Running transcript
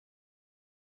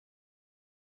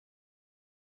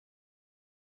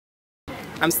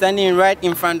I'm standing right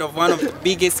in front of one of the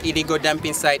biggest illegal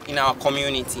dumping sites in our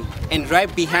community, and right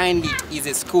behind it is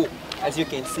a school, as you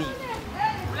can see.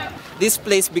 This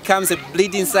place becomes a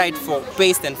bleeding site for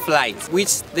pests and flies,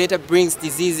 which later brings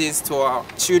diseases to our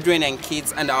children and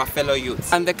kids and our fellow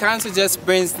youths. And the council just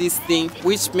burns this thing,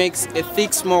 which makes a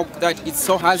thick smoke that it's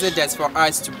so hazardous for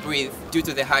us to breathe due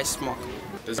to the harsh smoke.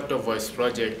 The Dr. Voice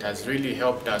project has really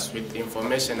helped us with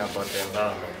information about the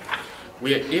environment.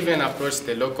 We even approached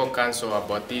the local council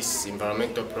about these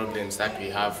environmental problems that we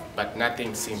have, but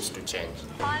nothing seems to change.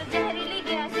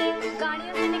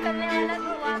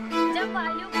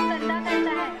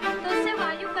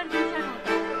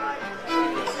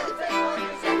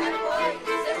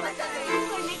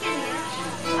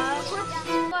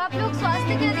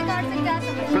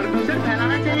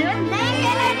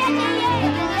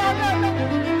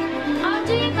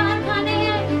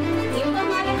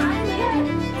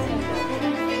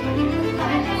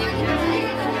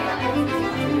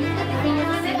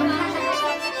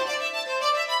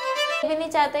 भी नहीं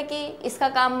चाहते कि इसका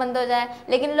काम बंद हो जाए,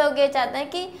 लेकिन लोग ये चाहते हैं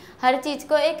कि हर चीज़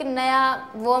को एक नया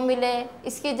वो मिले,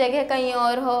 इसकी जगह कहीं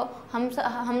और हो,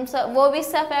 वो भी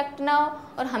इससे अफेक्ट ना हो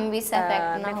और हम भी इससे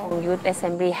अफेक्ट ना हो. Youth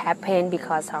Assembly happened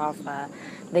because of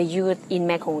the youth in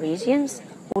Mekong regions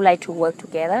who like to work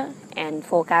together and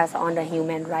focus on the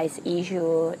human rights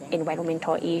issue,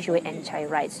 environmental issue, and child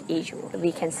rights issue.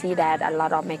 We can see that a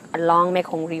lot of along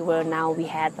Mekong River now we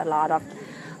have a lot of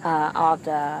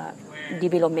the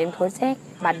development project,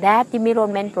 but that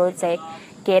development project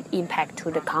get impact to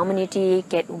the community,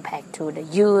 get impact to the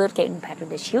youth, get impact to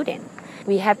the children.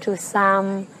 We have to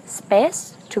some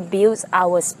space to build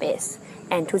our space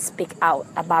and to speak out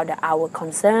about our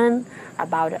concern,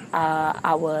 about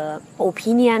our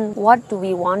opinion. What do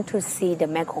we want to see the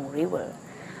Mekong River?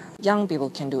 Young people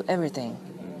can do everything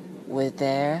with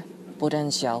their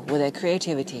potential, with their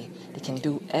creativity. They can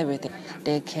do everything.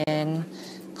 They can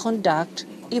conduct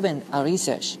even a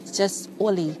research, just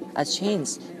only a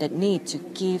chance that need to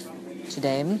give to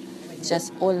them,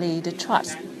 just only the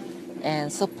trust and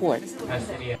support.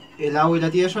 El agua y la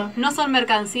tierra no son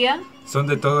mercancía, son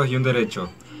de todos y un derecho.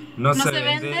 No se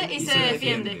vende y se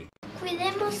defiende.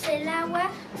 Cuidemos el agua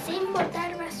sin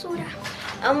botar basura.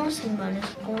 Amo hermanos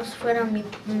como si fueran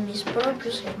mis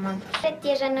propios hermanos. La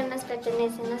tierra no nos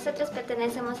pertenece, nosotros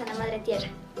pertenecemos a la madre tierra.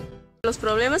 Los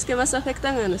problemas que más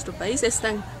afectan a nuestro país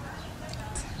están: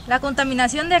 la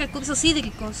contaminación de recursos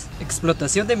hídricos,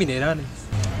 explotación de minerales,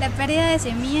 la pérdida de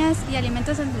semillas y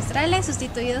alimentos ancestrales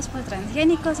sustituidos por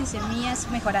transgénicos y semillas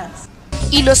mejoradas.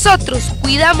 Y nosotros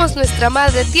cuidamos nuestra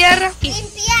madre tierra.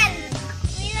 Limpiando,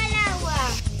 cuido el agua,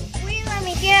 cuido a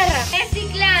mi tierra.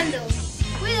 Reciclando,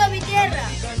 cuido mi tierra.